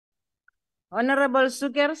Honorable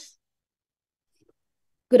Sukers.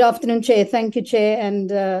 Good afternoon, Chair. Thank you, Chair. And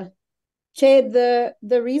Chair,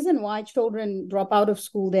 the reason why children drop out of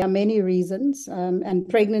school, there are many reasons, and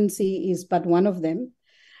pregnancy is but one of them.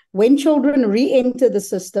 When children re-enter the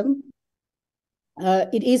system,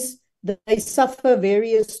 they suffer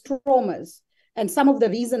various traumas. And some of the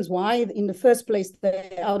reasons why in the first place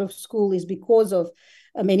they're out of school is because of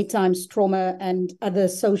many times trauma and other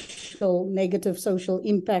negative social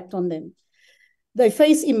impact on them. They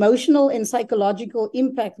face emotional and psychological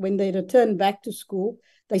impact when they return back to school.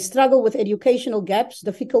 They struggle with educational gaps,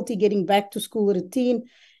 difficulty getting back to school routine,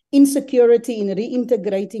 insecurity in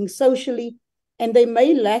reintegrating socially, and they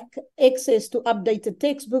may lack access to updated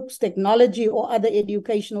textbooks, technology, or other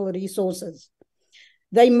educational resources.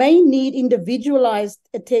 They may need individualized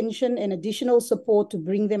attention and additional support to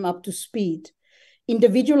bring them up to speed.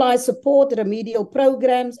 Individualized support, remedial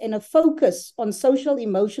programs, and a focus on social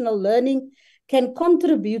emotional learning can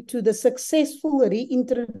contribute to the successful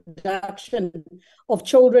reintroduction of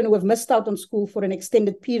children who have missed out on school for an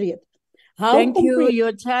extended period. Thank you.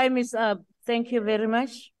 Your time is up. Thank you very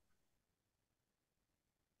much.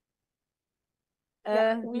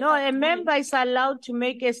 No, a member is allowed to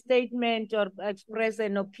make a statement or express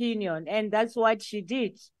an opinion, and that's what she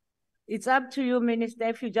did. It's up to you, Minister,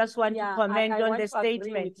 if you just want to comment on the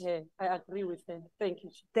statement. I agree with her. Thank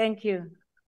you. Thank you.